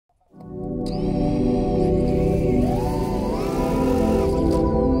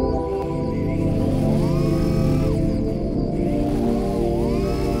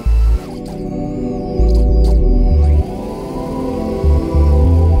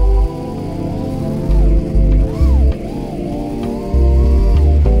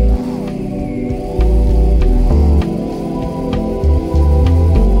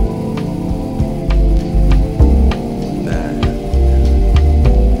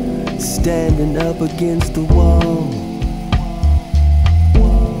standing up against the wall,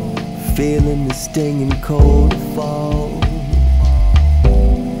 feeling the stinging cold fall.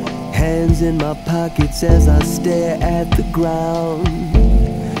 Hands in my pockets as I stare at the ground.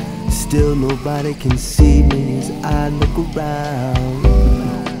 Still nobody can see me as I look around.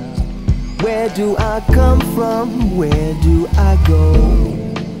 Where do I come from? Where do I go?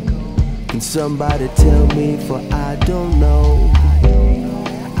 Can somebody tell me, for I don't know.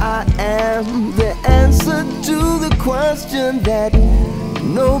 I am the answer to the question that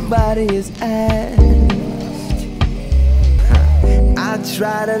nobody is asked. I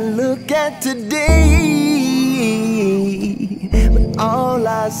try to look at today, but all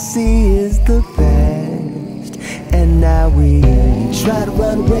I see is the past. And now we try to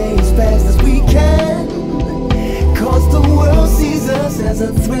run away as fast as we can, cause the world sees us as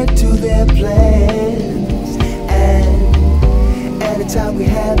a threat to their plans. And any time we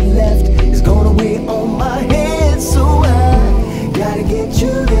have left is gone away on my head. So I gotta get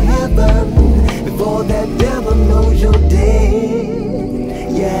you to heaven before that devil knows you're dead.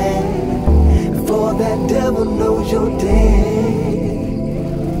 Yeah, before that devil knows you're dead.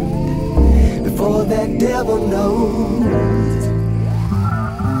 Before that devil knows.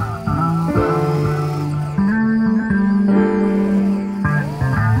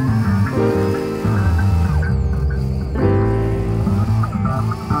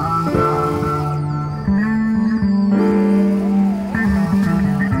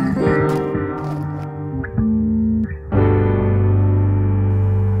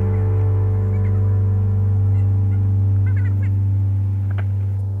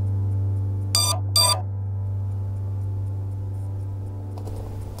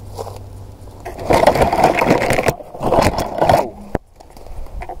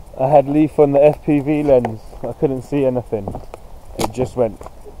 I had leaf on the FPV lens, I couldn't see anything, it just went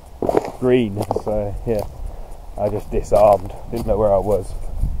green, so yeah, I just disarmed, didn't know where I was.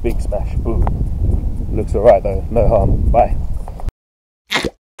 Big smash, boom. Looks alright though, no harm, bye.